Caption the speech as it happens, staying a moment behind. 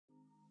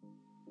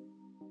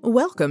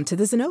Welcome to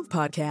the Zinnov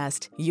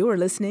podcast. You're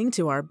listening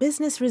to our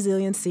Business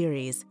Resilience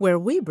series, where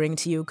we bring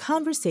to you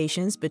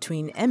conversations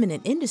between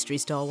eminent industry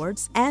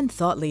stalwarts and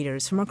thought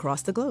leaders from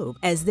across the globe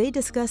as they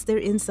discuss their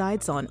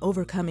insights on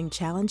overcoming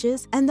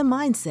challenges and the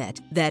mindset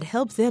that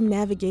help them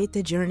navigate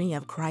the journey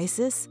of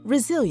crisis,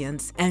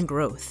 resilience, and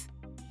growth.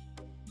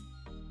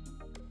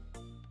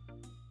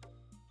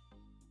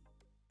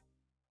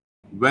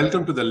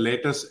 Welcome to the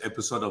latest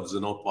episode of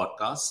Zinnov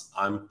podcast.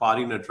 I'm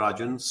Pari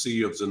Natarajan,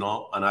 CEO of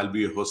Zinnov, and I'll be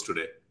your host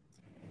today.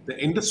 The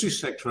industry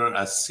sector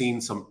has seen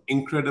some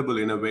incredible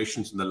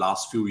innovations in the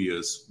last few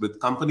years, with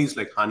companies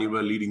like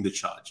Honeywell leading the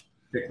charge.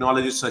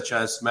 Technologies such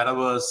as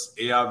Metaverse,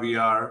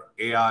 AR/VR,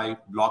 AI,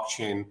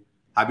 blockchain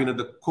have been at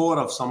the core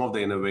of some of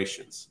the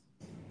innovations.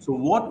 So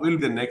what will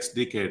the next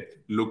decade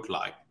look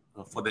like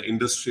for the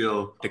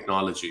industrial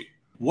technology?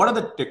 What are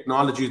the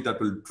technologies that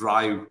will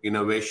drive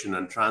innovation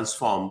and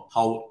transform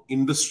how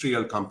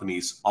industrial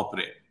companies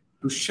operate?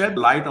 To shed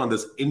light on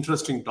this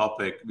interesting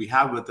topic, we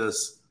have with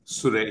us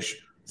Suresh,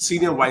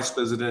 Senior Vice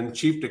President,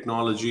 Chief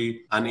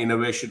Technology and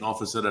Innovation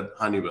Officer at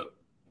Honeywell.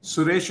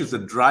 Suresh is the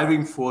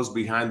driving force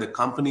behind the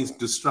company's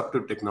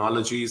disruptive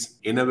technologies,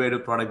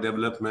 innovative product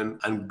development,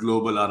 and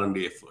global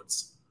R&D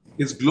efforts.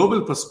 His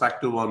global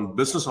perspective on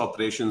business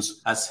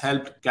operations has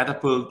helped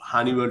catapult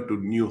Honeywell to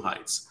new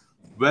heights.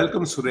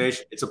 Welcome,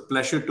 Suresh. It's a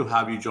pleasure to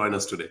have you join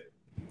us today.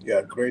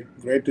 Yeah,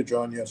 great to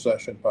join your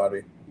session,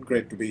 Pari.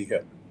 Great to be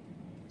here.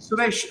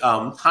 Suresh,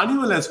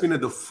 Honeywell has been at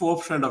the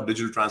forefront of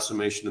digital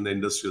transformation in the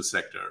industrial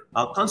sector.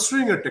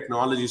 Considering your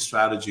technology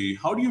strategy,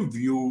 how do you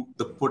view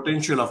the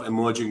potential of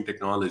emerging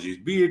technologies,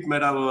 be it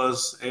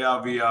Metaverse,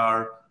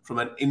 AR/VR, from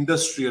an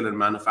industrial and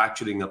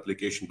manufacturing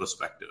application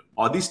perspective?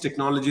 Are these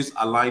technologies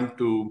aligned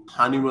to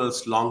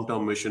Honeywell's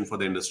long-term mission for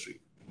the industry?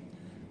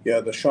 Yeah,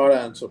 the short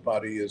answer,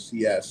 Pari, is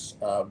yes.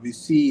 We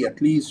see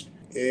at least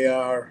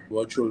AR,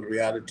 virtual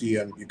reality,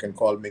 and you can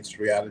call mixed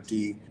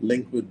reality,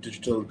 linked with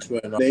digital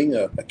twin, playing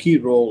a key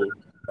role,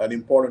 an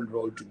important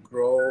role to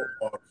grow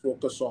or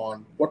focus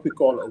on what we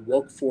call a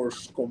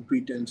workforce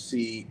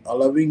competency,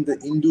 allowing the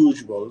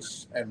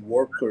individuals and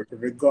workers,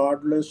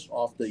 regardless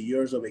of the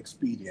years of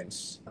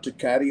experience, to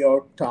carry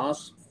out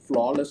tasks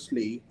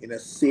flawlessly in a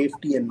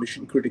safety and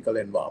mission critical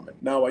environment.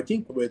 Now, I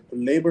think with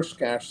labor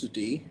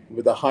scarcity,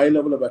 with a high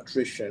level of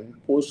attrition,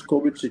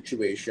 post-COVID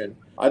situation,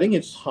 I think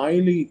it's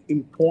highly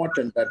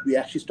important that we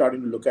actually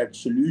starting to look at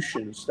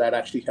solutions that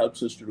actually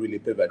helps us to really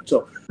pivot.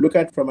 So look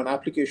at from an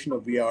application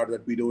of VR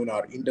that we do in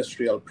our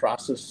industrial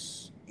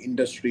process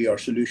industry or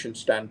solution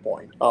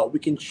standpoint. We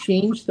can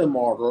change the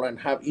model and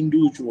have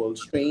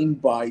individuals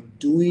trained by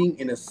doing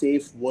in a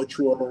safe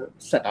virtual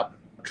setup.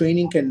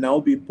 Training can now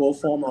be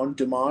performed on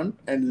demand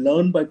and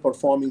learned by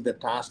performing the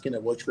task in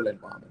a virtual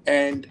environment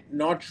and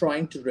not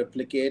trying to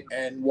replicate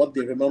and what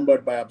they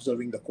remembered by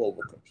observing the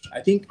co-workers. I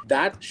think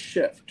that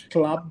shift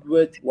clubbed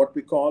with what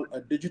we call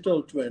a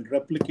digital twin,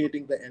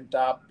 replicating the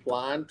entire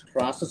plant,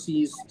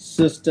 processes,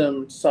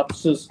 system,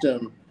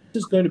 subsystem,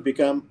 is going to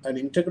become an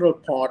integral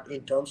part in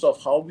terms of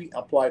how we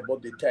apply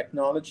both the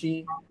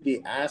technology,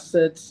 the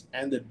assets,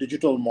 and the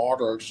digital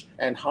models,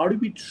 and how do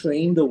we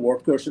train the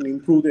workers and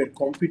improve their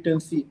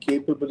competency,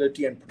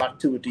 capability, and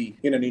productivity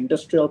in an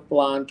industrial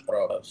plant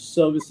or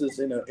services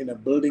in a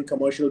building,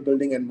 commercial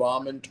building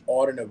environment,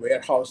 or in a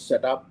warehouse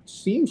setup.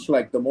 Seems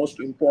like the most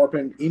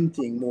important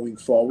thing moving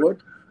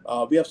forward.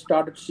 We have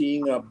started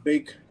seeing a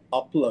big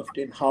uplift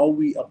in how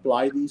we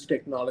apply these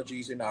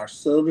technologies in our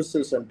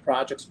services and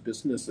projects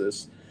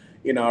businesses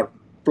in our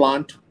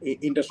plant,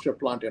 industrial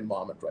plant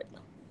environment right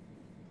now.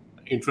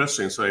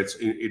 Interesting. So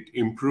it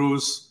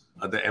improves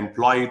the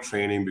employee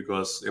training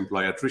because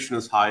employee attrition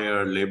is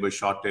higher, labor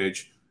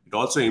shortage. It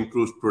also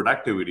improves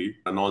productivity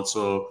and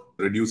also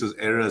reduces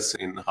errors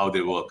in how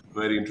they work.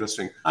 Very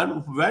interesting.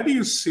 And where do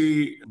you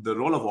see the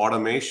role of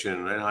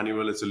automation? Right?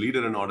 Honeywell is a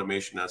leader in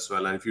automation as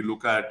well. And if you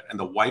look at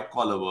the white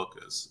collar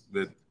workers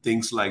with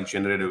things like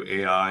generative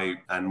AI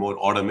and more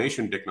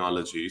automation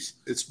technologies,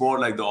 it's more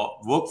like the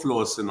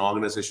workflows in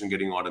organization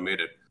getting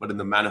automated. But in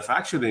the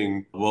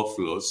manufacturing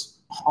workflows,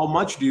 how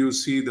much do you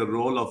see the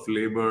role of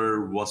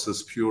labor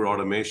versus pure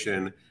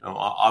automation?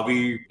 Are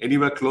we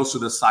anywhere close to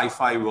the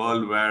sci-fi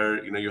world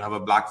where you have a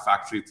black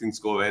factory, things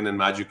go in and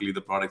magically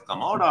the product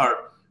come out?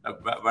 Or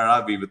where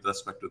are we with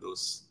respect to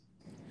those?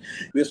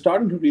 We're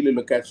starting to really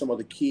look at some of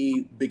the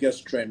key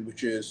biggest trend,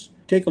 which is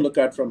take a look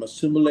at from a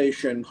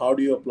simulation, how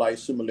do you apply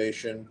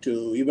simulation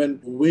to even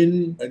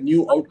win a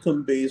new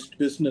outcome-based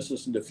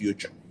businesses in the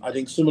future. I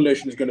think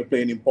simulation is going to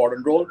play an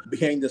important role.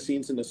 Behind the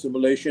scenes in a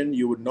simulation,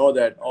 you would know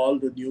that all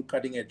the new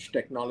cutting-edge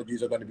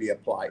technologies are going to be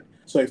applied.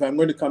 So if I'm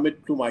going to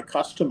commit to my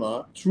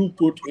customer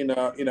throughput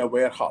in a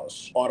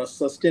warehouse or a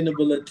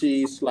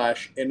sustainability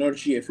 /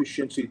 energy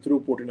efficiency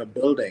throughput in a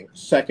building,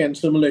 second,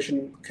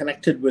 simulation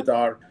connected with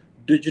our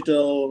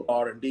digital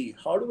R&D.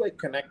 How do I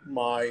connect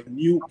my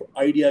new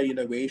idea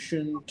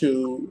innovation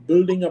to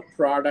building a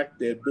product,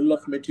 their bill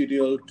of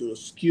material to a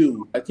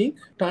SKU? I think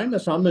time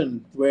has come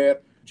in where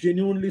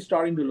genuinely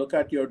starting to look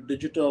at your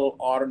digital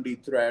R&D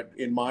thread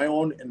in my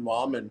own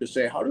environment to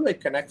say, how do I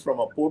connect from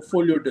a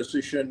portfolio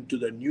decision to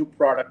the new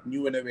product,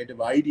 new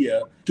innovative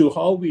idea, to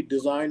how we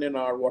design in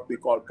our what we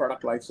call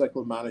product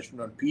lifecycle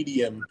management on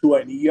PDM to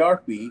an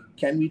ERP?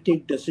 Can we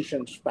take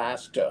decisions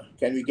faster?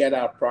 Can we get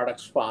our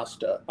products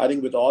faster? I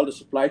think with all the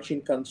supply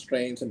chain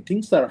constraints and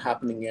things that are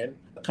happening in,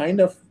 the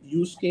kind of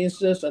use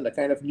cases and the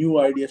kind of new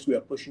ideas we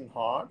are pushing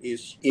hard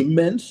is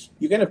immense.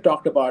 You kind of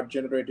talked about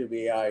generative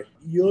AI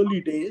early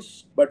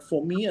days, but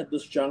for me at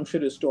this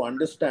juncture is to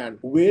understand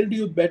where do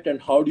you bet and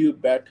how do you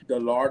bet the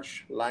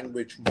large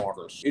language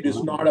models. It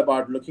is not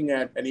about looking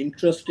at an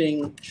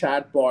interesting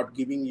chatbot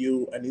giving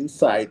you an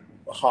insight,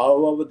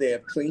 however they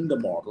have trained the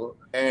model.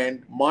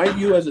 And my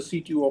view as a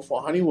CTO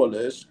for Honeywell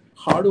is,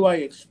 how do I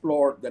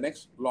explore the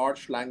next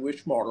large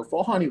language model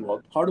for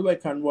Honeywell? How do I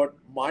convert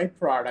my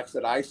products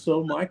that I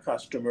serve my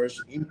customers,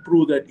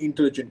 improve that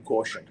intelligent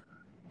quotient?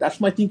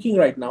 That's my thinking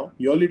right now,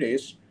 early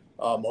days,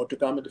 more to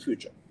come in the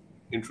future.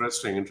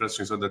 Interesting.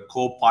 So the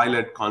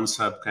co-pilot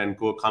concept can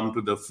come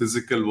to the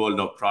physical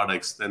world of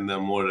products than the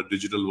more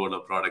digital world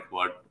of product,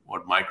 what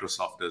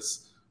Microsoft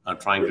is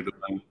trying to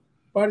do.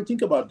 But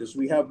think about this.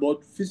 We have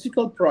both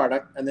physical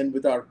product, and then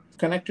with our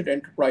connected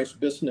enterprise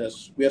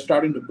business, we are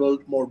starting to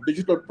build more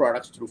digital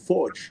products through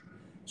Forge.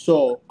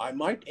 So I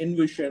might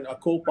envision a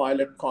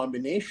co-pilot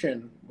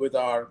combination with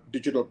our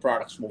digital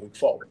products moving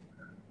forward.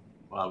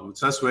 Wow,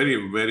 that's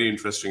very, very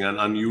interesting.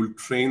 And you'll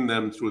train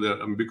them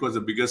through because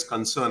the biggest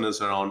concern is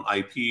around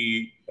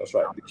IP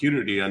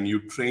security, and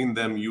you train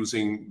them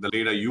using the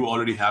data you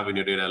already have in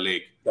your data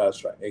lake.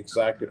 That's right.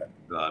 Exactly right.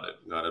 Got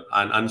it.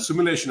 And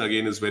simulation,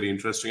 again, is very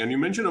interesting. And you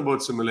mentioned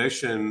about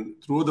simulation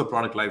through the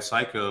product life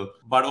cycle,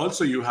 but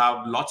also you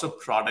have lots of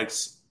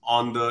products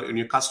in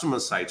your customer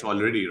sites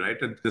already, right?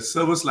 And the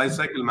service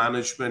lifecycle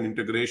management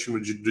integration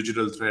with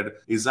digital thread,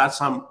 is that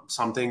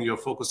something you're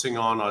focusing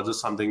on, or is this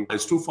something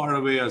that's too far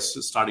away as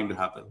starting to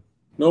happen?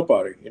 No,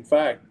 Pari. In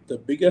fact, the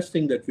biggest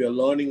thing that we are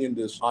learning in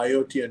this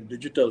IoT and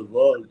digital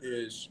world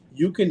is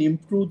you can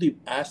improve the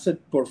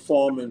asset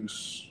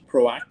performance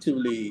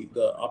proactively,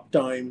 the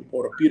uptime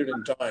or a period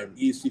in time,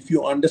 is if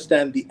you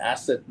understand the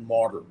asset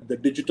model, the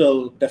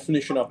digital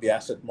definition of the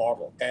asset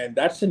model. And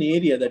that's an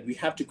area that we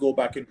have to go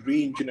back and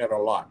re-engineer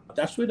a lot.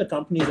 That's where the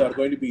companies are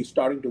going to be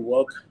starting to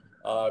work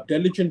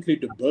diligently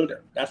to build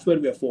it. That's where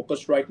we are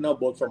focused right now,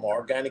 both from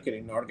organic and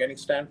inorganic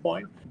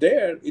standpoint.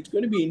 There, it's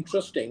going to be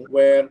interesting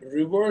where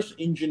reverse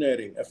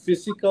engineering a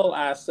physical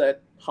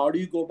asset, how do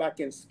you go back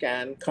and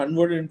scan,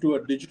 convert it into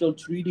a digital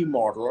 3D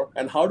model,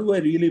 and how do I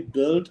really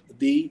build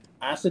the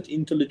asset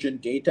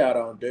intelligent data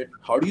around it?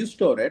 How do you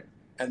store it?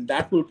 And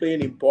that will play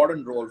an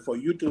important role for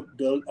you to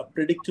build a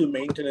predictive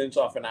maintenance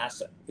of an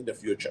asset in the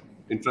future.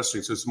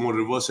 Interesting. So it's more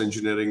reverse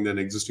engineering than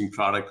existing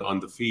product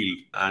on the field,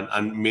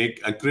 and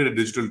create a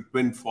digital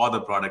twin for the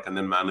product and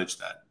then manage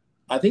that.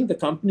 I think the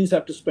companies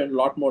have to spend a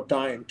lot more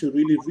time to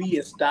really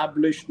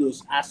re-establish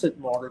those asset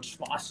models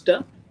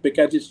faster,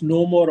 because it's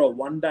no more a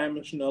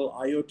one-dimensional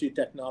IoT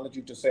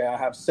technology to say I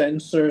have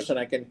sensors and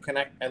I can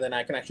connect and then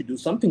I can actually do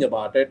something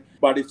about it.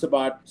 But it's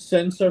about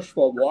sensors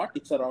for what?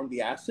 It's around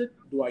the asset.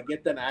 Do I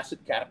get an asset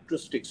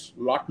characteristics?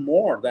 A lot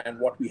more than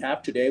what we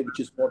have today, which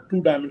is more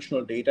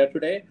two-dimensional data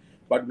today.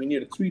 But we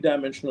need a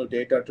three-dimensional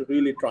data to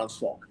really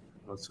transform.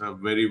 That's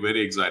very, very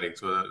exciting.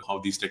 So how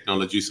these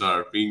technologies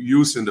are being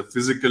used in the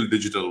physical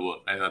digital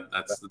world.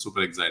 That's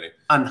super exciting.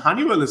 And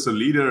Honeywell is a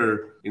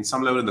leader in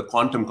some level in the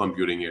quantum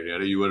computing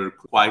area. You were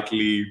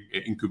quietly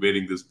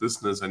incubating this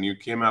business and you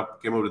came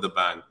up with a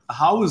bang.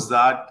 How is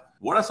that?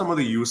 What are some of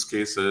the use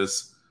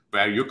cases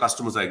where your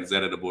customers are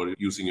excited about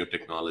using your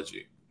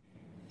technology?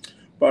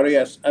 But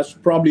yes, as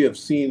probably have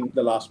seen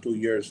the last 2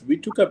 years, we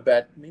took a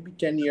bet maybe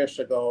 10 years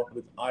ago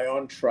with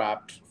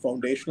ion-trapped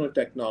foundational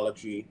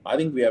technology. I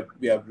think we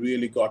have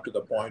really got to the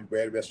point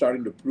where we're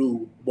starting to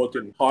prove both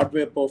in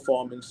hardware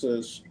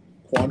performances,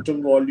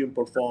 quantum volume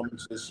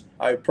performances.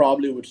 I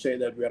probably would say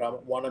that we are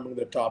one among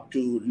the top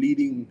two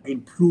leading,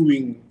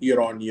 improving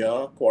year on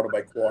year, quarter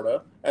by quarter.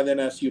 And then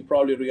as you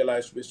probably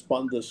realized, we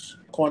spun this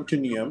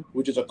Quantinuum,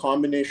 which is a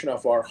combination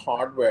of our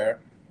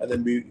hardware, and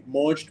then we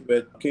merged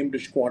with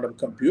Cambridge Quantum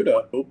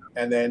Computer Group,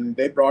 and then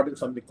they brought in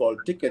something called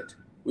Ticket,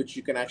 which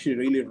you can actually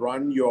really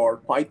run your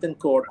Python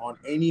code on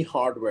any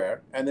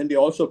hardware. And then they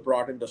also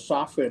brought in the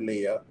software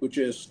layer, which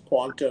is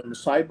quantum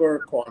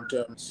cyber,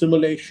 quantum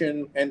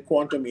simulation, and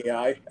quantum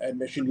AI and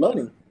machine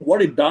learning.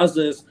 What it does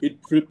is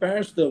it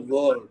prepares the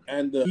world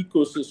and the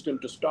ecosystem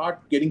to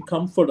start getting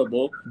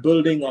comfortable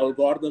building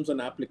algorithms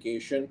and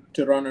application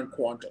to run on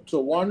quantum.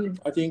 So one,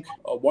 I think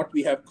what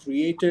we have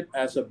created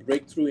as a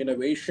breakthrough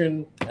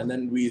innovation, and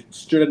then we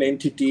stood an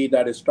entity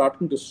that is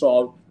starting to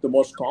solve the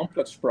most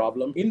complex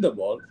problem in the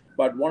world.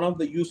 But one of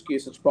the use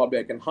cases probably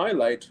I can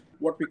highlight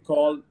what we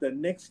call the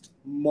next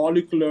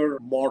molecular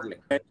modeling.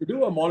 And to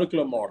do a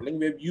molecular modeling,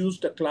 we've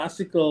used a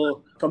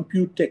classical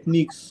compute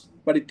techniques,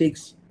 but it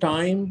takes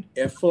time,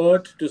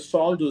 effort to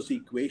solve those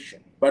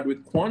equations. But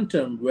with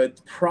quantum,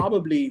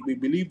 we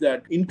believe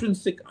that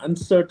intrinsic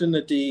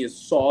uncertainty is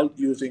solved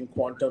using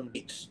quantum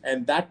gates.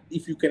 And that,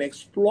 if you can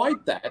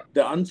exploit that,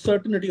 the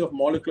uncertainty of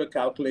molecular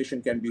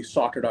calculation can be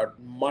sorted out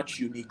much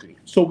uniquely.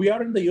 So we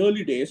are in the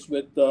early days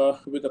with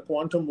the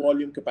quantum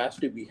volume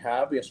capacity we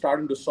have. We are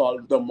starting to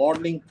solve the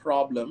modeling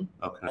problem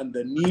and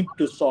the need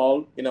to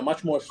solve in a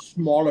much more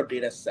smaller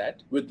data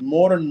set. With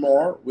more and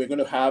more, we're going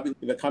to have in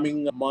the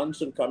coming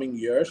months and coming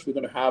years, we're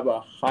going to have a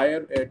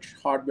higher edge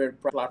hardware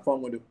platform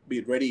going to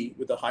be ready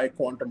with a high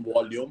quantum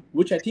volume,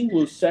 which I think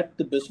will set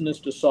the business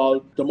to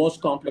solve the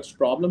most complex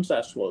problems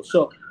as well.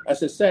 So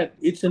as I said,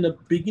 it's in the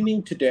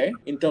beginning today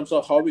in terms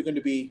of how we're going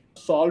to be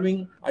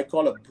solving, I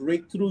call it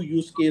breakthrough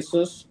use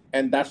cases.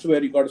 And that's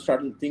where you got to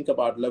start to think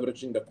about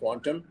leveraging the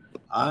quantum.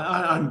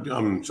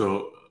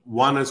 So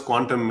one is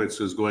quantum,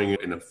 which is going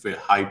in a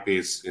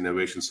high-paced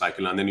innovation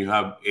cycle, and then you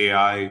have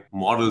AI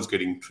models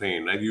getting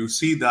trained. Right? You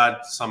see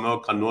that somehow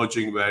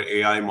converging where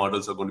AI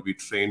models are going to be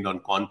trained on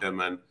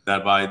quantum, and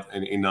thereby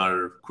in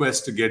our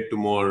quest to get to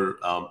more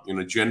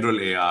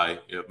general AI,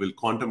 will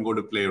quantum go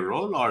to play a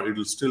role, or it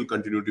will still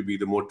continue to be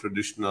the more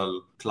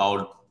traditional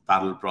cloud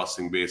parallel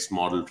processing-based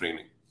model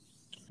training?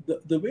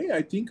 The way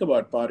I think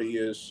about Pari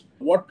is,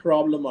 what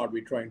problem are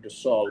we trying to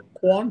solve?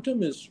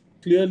 Quantum is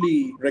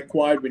clearly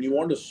required when you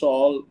want to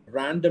solve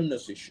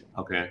randomness issue.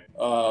 Okay.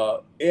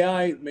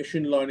 AI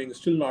machine learning is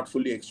still not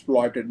fully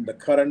exploited in the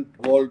current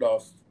world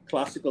of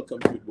classical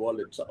compute world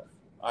itself.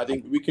 I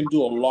think we can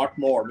do a lot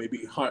more.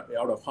 Maybe out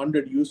of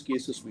 100 use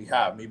cases we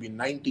have, maybe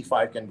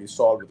 95 can be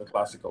solved with the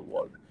classical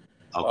world.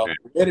 Okay.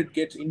 Where it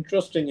gets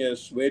interesting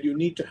is where you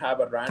need to have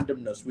a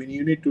randomness, when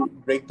you need to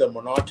break the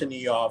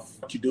monotony of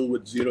what you do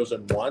with zeros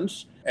and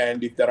ones.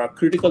 And if there are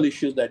critical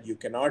issues that you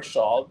cannot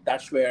solve,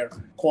 that's where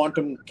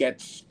quantum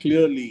gets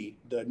clearly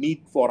the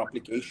need for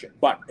application.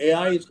 But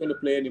AI is going to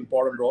play an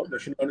important role.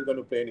 Machine learning is going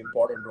to play an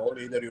important role.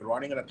 Either you're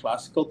running in a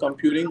classical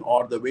computing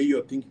or the way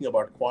you're thinking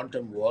about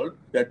quantum world.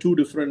 They're two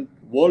different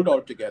worlds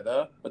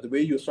altogether, but the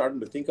way you're starting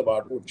to think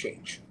about it would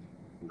change.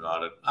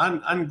 Got it.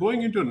 And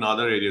going into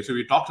another area, so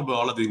we talked about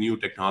all of the new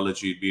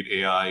technology, be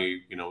it AI,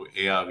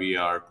 AR,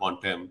 VR,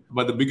 quantum.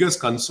 But the biggest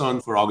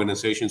concern for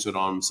organizations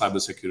around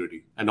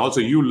cybersecurity, and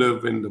also you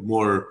live in the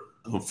more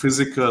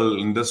physical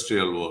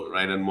industrial world,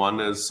 right? And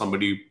one is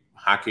somebody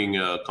hacking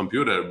a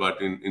computer,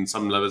 but in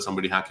some level,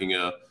 somebody hacking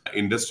a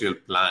industrial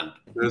plant.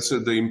 So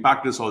the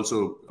impact is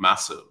also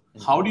massive.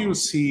 How do you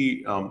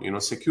see,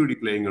 security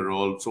playing a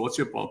role? So what's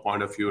your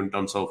point of view in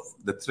terms of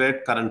the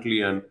threat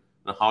currently and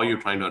how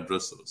you're trying to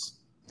address those?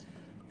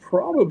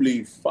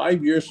 Probably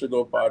 5 years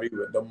ago, Pari,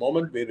 the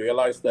moment we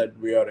realized that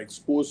we are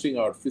exposing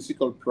our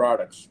physical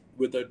products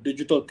with a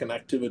digital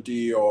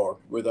connectivity or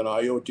with an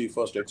IoT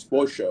first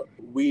exposure,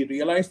 we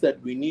realized that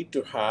we need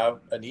to have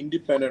an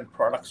independent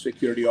product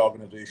security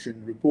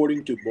organization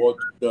reporting to both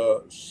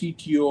the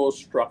CTO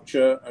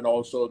structure and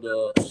also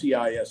the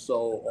CISO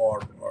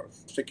or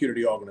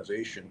security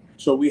organization.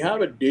 So we have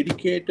a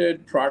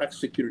dedicated product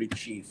security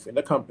chief in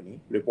the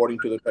company reporting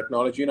to the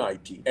technology and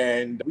IT.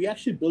 And we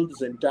actually built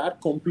this entire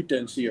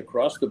competency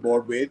across the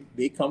board where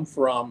they come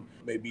from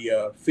maybe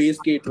a phase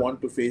gate 1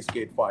 to phase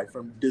gate 5,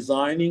 from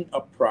designing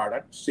a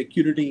product,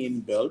 security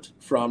inbuilt,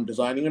 from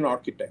designing an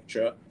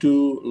architecture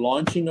to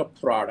launching a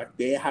product.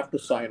 They have to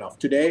sign off.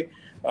 Today,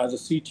 as a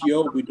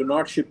CTO, we do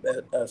not ship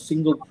a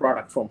single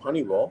product from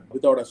Honeywell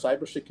without a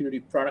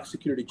cybersecurity product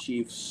security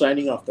chief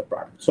signing off the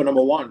product. So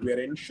number one, we are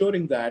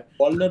ensuring that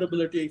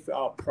vulnerability of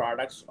our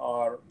products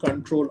are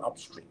controlled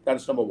upstream.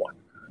 That's number one.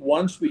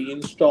 Once we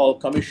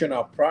commission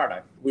our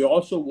product, we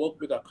also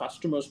work with our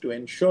customers to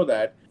ensure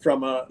that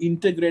from an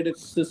integrated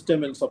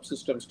system and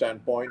subsystem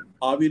standpoint,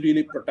 are we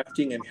really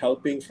protecting and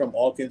helping from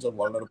all kinds of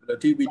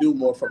vulnerability? We do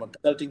more from a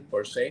consulting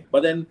per se.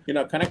 But then in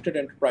our connected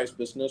enterprise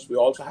business, we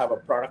also have a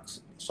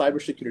product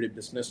cybersecurity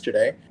business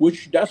today,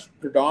 which does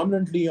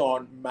predominantly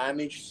on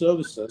managed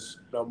services,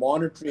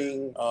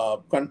 monitoring,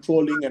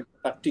 controlling, and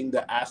protecting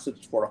the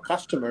assets for our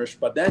customers.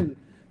 But then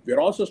we're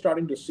also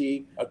starting to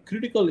see a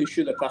critical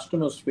issue the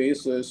customers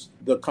face is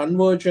the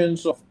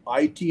convergence of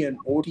IT and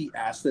OT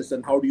assets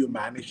and how do you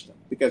manage them?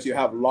 Because you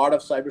have a lot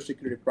of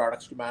cybersecurity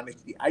products to manage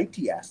the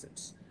IT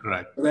assets.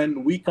 Right.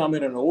 Then we come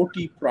in and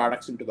OT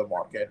products into the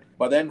market.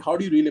 But then how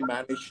do you really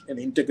manage an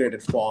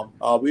integrated form?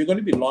 We're going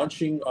to be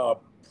launching a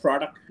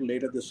product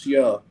later this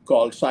year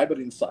called Cyber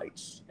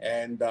Insights.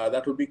 And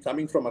that will be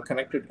coming from a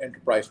connected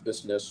enterprise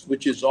business,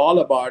 which is all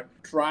about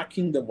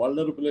tracking the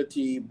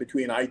vulnerability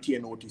between IT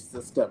and OT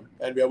system.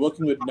 And we are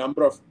working with a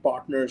number of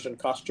partners and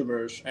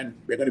customers, and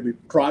we're going to be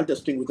trial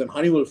testing within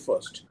Honeywell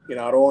first in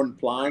our own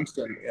plants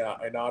and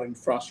in our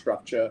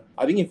infrastructure.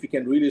 I think if we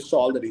can really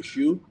solve that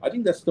issue, I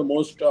think that's the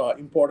most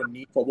important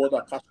need for both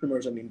our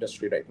customers and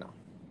industry right now.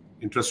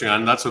 Interesting.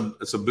 And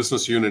it's a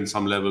business unit in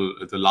some level.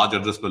 It's a large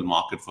addressable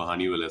market for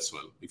Honeywell as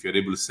well, if you're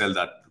able to sell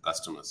that to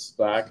customers.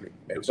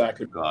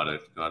 Exactly. Got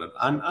it.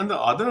 And the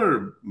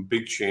other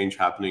big change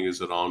happening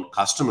is around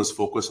customers'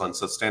 focus on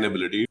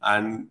sustainability.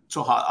 And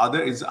so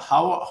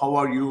how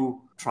are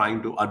you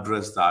trying to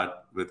address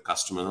that with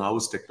customers? How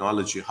is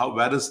technology?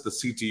 Where does the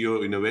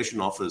CTO innovation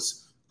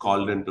office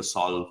called in to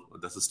solve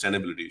the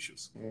sustainability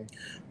issues?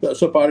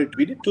 So, Pari,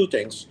 we did two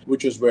things,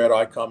 which is where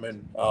I come in.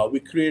 We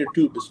created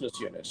two business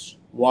units.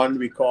 One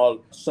we call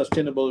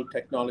Sustainable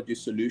Technology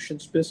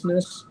Solutions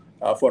business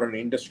for an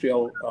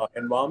industrial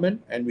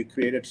environment, and we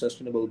created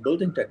Sustainable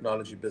Building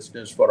Technology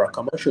business for our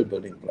commercial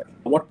building play.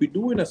 What we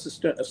do in a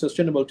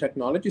sustainable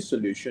technology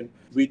solution,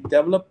 we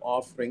develop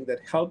offering that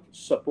help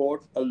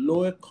support a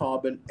lower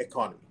carbon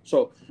economy.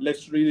 So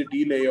let's really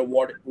delayer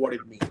what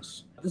it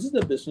means. This is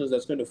the business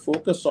that's going to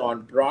focus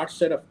on broad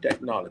set of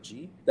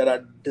technology that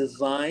are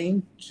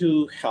designed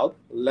to help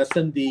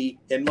lessen the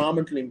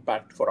environmental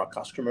impact for our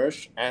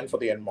customers and for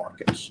the end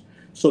markets.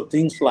 So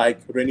things like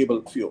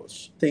renewable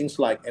fuels, things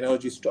like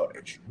energy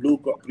storage, blue,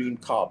 green,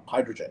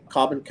 hydrogen,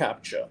 carbon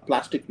capture,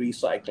 plastic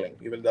recycling.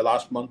 Even the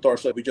last month or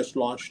so, we just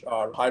launched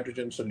our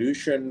hydrogen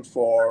solution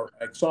for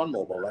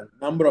ExxonMobil, and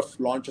a number of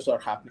launches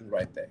are happening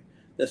right there.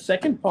 The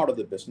second part of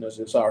the business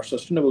is our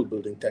sustainable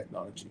building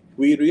technology.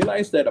 We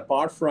realize that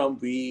apart from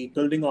the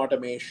building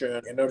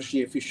automation,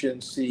 energy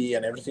efficiency,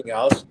 and everything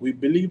else, we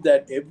believe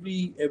that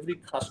every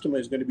customer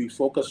is going to be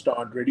focused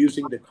on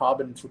reducing the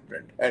carbon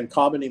footprint and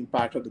carbon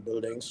impact of the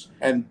buildings.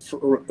 And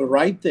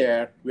right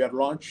there, we are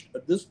launched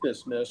this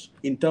business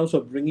in terms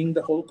of bringing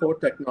the whole core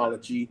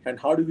technology and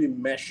how do we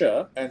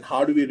measure and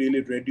how do we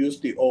really reduce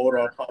the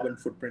overall carbon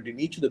footprint in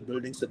each of the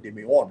buildings that they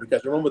may own.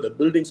 Because remember, the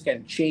buildings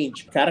can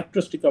change,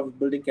 characteristic of a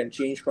building can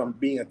change from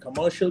being a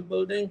commercial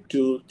building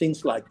to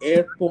things like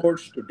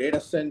airports, to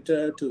data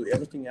center, to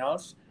everything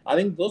else. I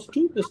think those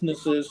two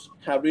businesses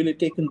have really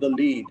taken the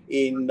lead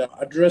in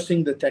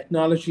addressing the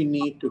technology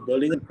need to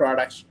building and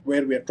products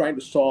where we are trying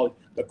to solve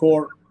the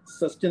core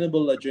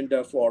sustainable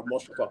agenda for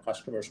most of our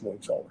customers moving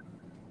forward.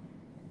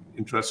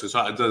 Interesting.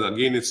 So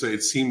again,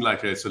 it seemed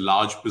like it's a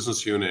large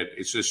business unit.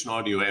 It's just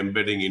not you're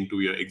embedding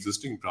into your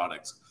existing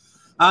products.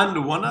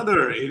 And one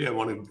other area I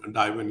want to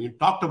dive in, you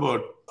talked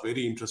about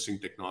very interesting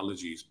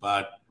technologies,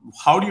 but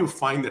how do you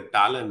find the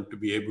talent to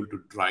be able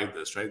to drive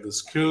this, right? The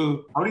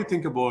skill, how do you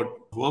think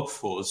about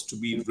workforce to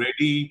be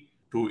ready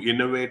to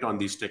innovate on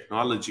these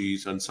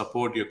technologies and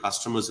support your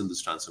customers in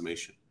this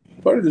transformation?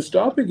 But this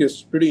topic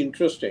is pretty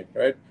interesting,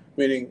 right?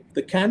 Meaning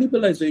the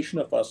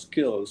cannibalization of our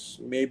skills,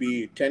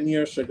 maybe 10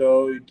 years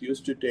ago, it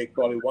used to take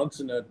probably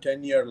once in a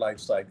 10-year life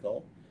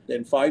cycle.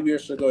 Then 5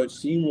 years ago, it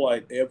seemed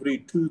like every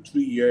 2-3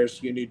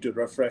 years, you need to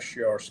refresh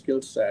your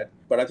skill set.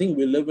 But I think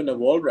we live in a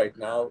world right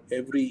now,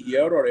 every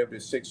year or every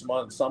 6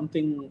 months,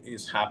 something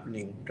is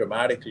happening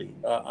dramatically.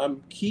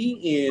 I'm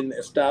key in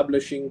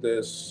establishing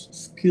this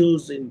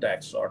skills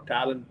index or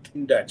talent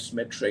index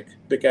metric,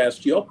 because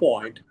to your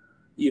point,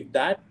 if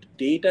that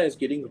data is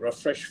getting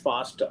refreshed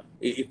faster,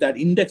 if that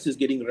index is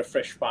getting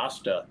refreshed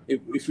faster,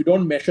 if you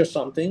don't measure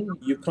something,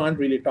 you can't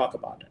really talk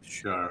about it.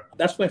 Sure.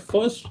 That's my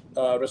first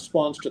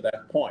response to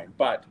that point.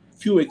 But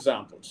few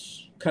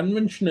examples.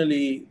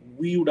 Conventionally,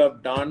 we would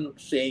have done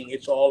saying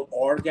it's all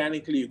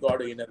organically, you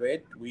got to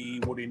innovate. We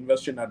would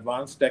invest in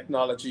advanced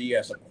technology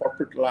as a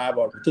corporate lab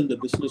or within the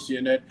business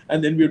unit.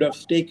 And then we would have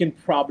taken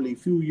probably a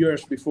few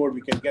years before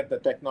we can get the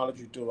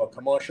technology to a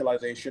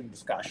commercialization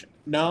discussion.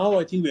 Now,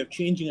 I think we are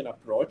changing an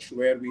approach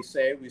where we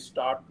say we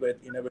start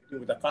with innovating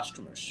with the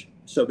customers.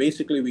 So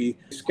basically, we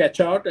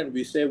sketch out and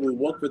we say we'll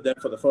work with them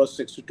for the first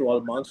 6 to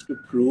 12 months to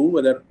prove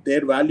whether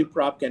their value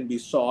prop can be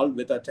solved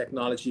with a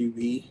technology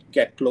we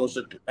get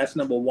closer to. That's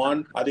number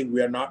one. I think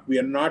we are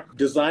not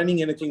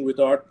designing anything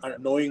without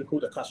knowing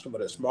who the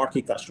customer is,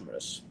 marquee customer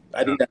is.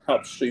 I think that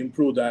helps to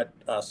improve that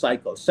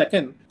cycle.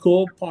 Second,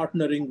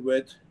 co-partnering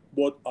with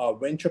both our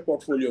venture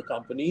portfolio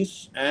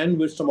companies and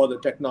with some other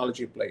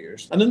technology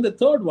players. And then the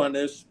third one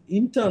is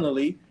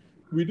internally,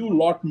 we do a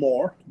lot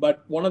more,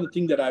 but one of the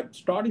things that I'm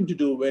starting to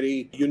do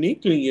very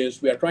uniquely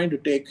is we are trying to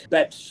take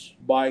bets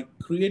by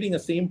creating a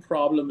same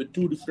problem with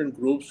two different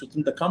groups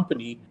within the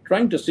company,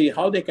 trying to see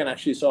how they can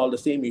actually solve the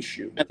same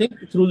issue. I think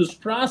through this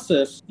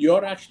process,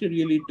 you're actually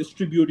really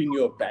distributing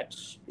your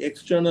bets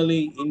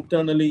externally,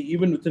 internally,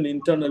 even within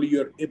internally,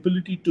 your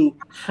ability to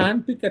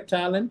handpick a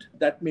talent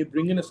that may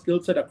bring in a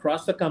skill set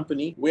across the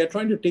company. We are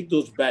trying to take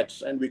those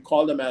bets and we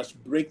call them as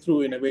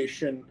breakthrough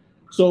innovation.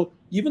 So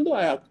even though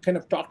I kind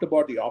of talked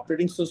about the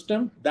operating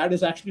system, that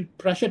is actually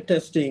pressure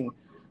testing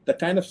the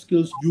kind of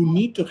skills you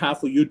need to have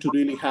for you to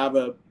really have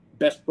a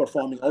best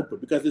performing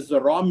output, because it's a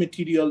raw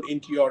material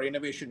into your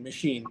innovation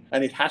machine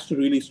and it has to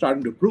really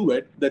start to prove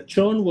it. The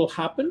churn will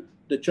happen.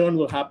 The churn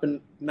will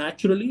happen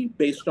naturally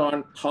based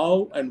on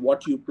how and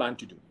what you plan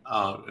to do.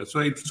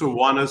 So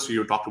one is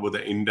you talked about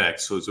the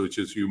index, which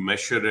is you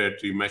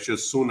measure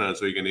sooner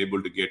so you can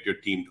able to get your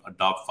team to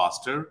adopt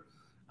faster.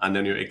 And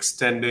then you're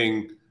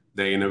extending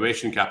the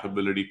innovation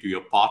capability to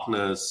your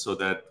partners so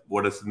that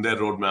what is in their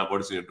roadmap, what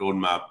is in your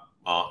roadmap,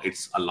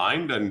 it's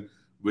aligned and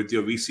with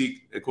your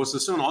VC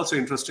ecosystem, and also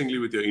interestingly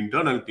with your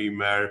internal team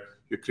where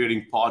you're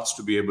creating pods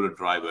to be able to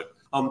drive it.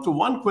 So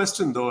one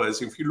question though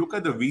is if you look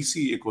at the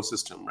VC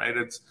ecosystem, right,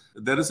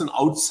 there is an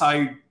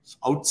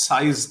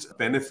outsized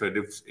benefit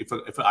if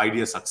an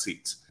idea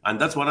succeeds. And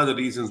that's one of the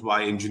reasons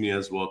why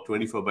engineers work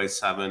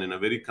 24/7 in a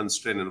very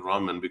constrained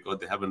environment, because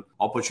they have an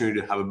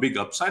opportunity to have a big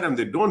upside and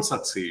they don't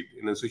succeed.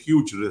 It's a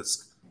huge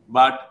risk.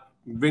 But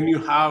when you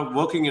have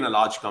working in a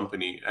large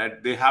company,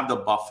 right, they have the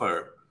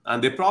buffer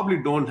and they probably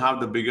don't have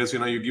the biggest,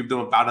 you give them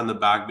a pat on the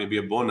back, maybe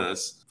a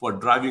bonus for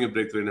driving a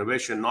breakthrough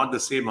innovation, not the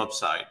same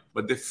upside,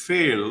 but they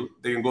fail,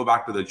 they can go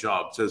back to the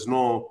job. So there's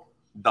no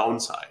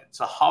downside.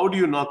 So how do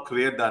you not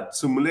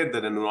simulate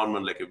that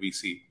environment like a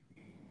VC?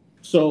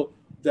 So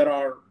there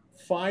are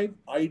 5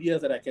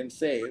 ideas that I can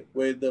say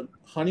where the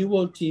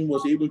Honeywell team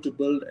was able to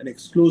build an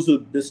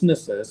exclusive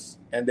businesses,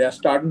 and they are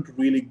starting to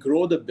really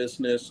grow the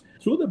business.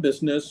 Through the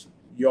business,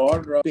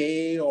 your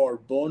pay or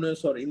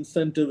bonus or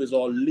incentive is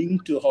all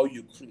linked to how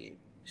you create.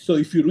 So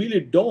if you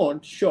really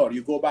don't, sure,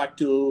 you go back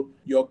to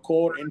your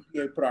core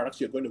NPI products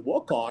you're going to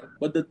work on.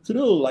 But the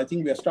thrill, I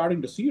think we are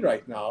starting to see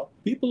right now,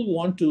 people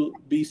want to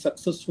be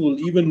successful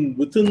even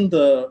within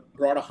the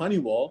broader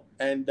Honeywell.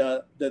 And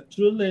the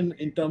thrill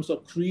in terms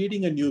of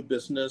creating a new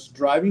business,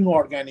 driving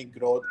organic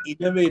growth,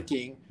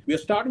 innovating, we are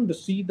starting to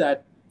see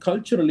that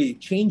culturally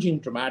changing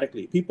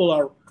dramatically. People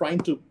are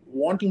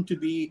wanting to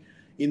be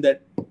in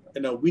that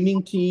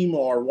winning team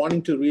or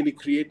wanting to really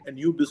create a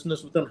new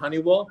business within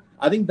Honeywell.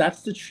 I think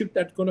that's the shift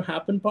that's going to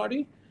happen,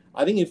 Pari.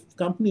 I think if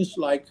companies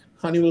like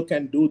Honeywell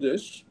can do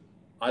this,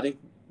 I think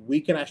we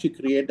can actually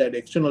create that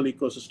external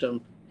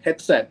ecosystem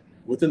headset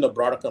within the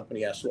broader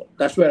company as well.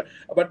 That's where,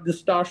 but this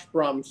starts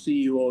from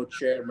CEO,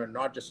 chairman,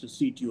 not just the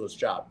CTO's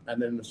job,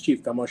 and then the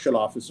chief commercial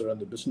officer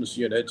and the business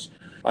units.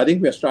 I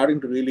think we are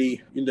starting to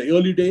really, in the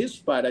early days,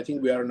 but I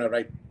think we are on a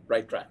right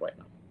track right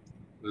now.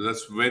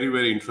 That's very,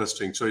 very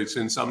interesting. So it's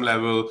in some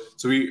level,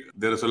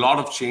 there is a lot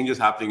of changes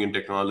happening in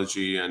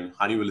technology, and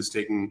Honeywell is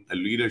taking a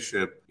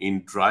leadership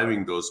in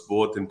driving those,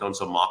 both in terms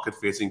of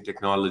market-facing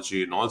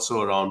technology and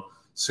also around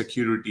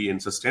security and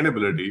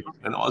sustainability,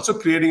 and also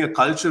creating a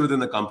culture within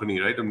the company,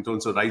 right, in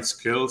terms of right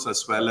skills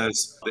as well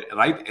as the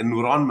right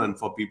environment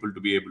for people to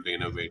be able to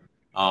innovate.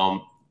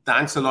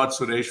 Thanks a lot,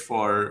 Suresh,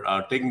 for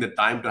taking the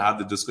time to have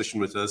the discussion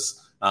with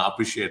us.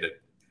 Appreciate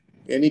it.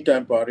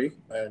 Anytime, Pari.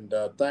 And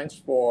thanks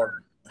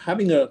for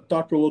having a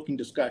thought-provoking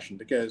discussion,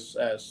 because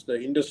as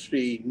the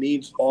industry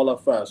needs all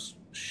of us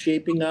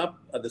shaping up,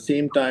 at the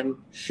same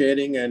time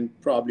sharing and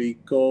probably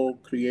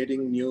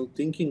co-creating new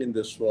thinking in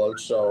this world.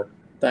 So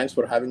thanks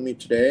for having me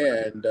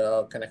today, and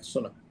connect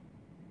sooner.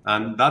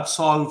 And that's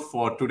all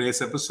for today's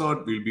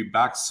episode. We'll be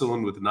back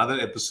soon with another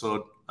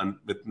episode and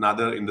with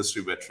another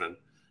industry veteran.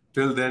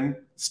 Till then,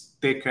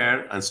 take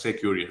care and stay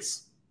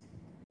curious.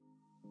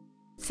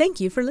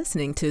 Thank you for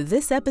listening to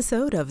this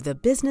episode of the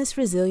Business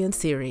Resilience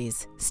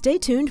Series. Stay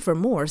tuned for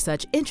more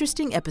such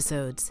interesting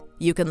episodes.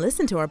 You can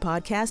listen to our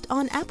podcast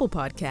on Apple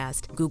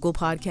Podcast, Google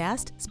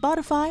Podcast,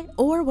 Spotify,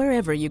 or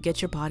wherever you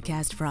get your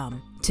podcast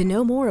from. To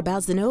know more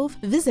about Zinnov,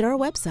 visit our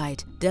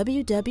website,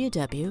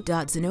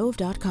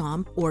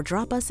 www.zinnov.com, or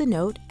drop us a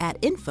note at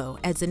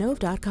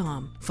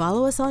info@zinnov.com.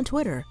 Follow us on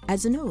Twitter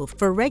 @Zinnov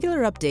for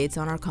regular updates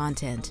on our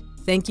content.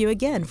 Thank you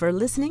again for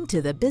listening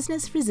to the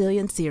Business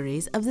Resilience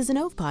Series of the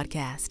Zinnov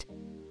Podcast.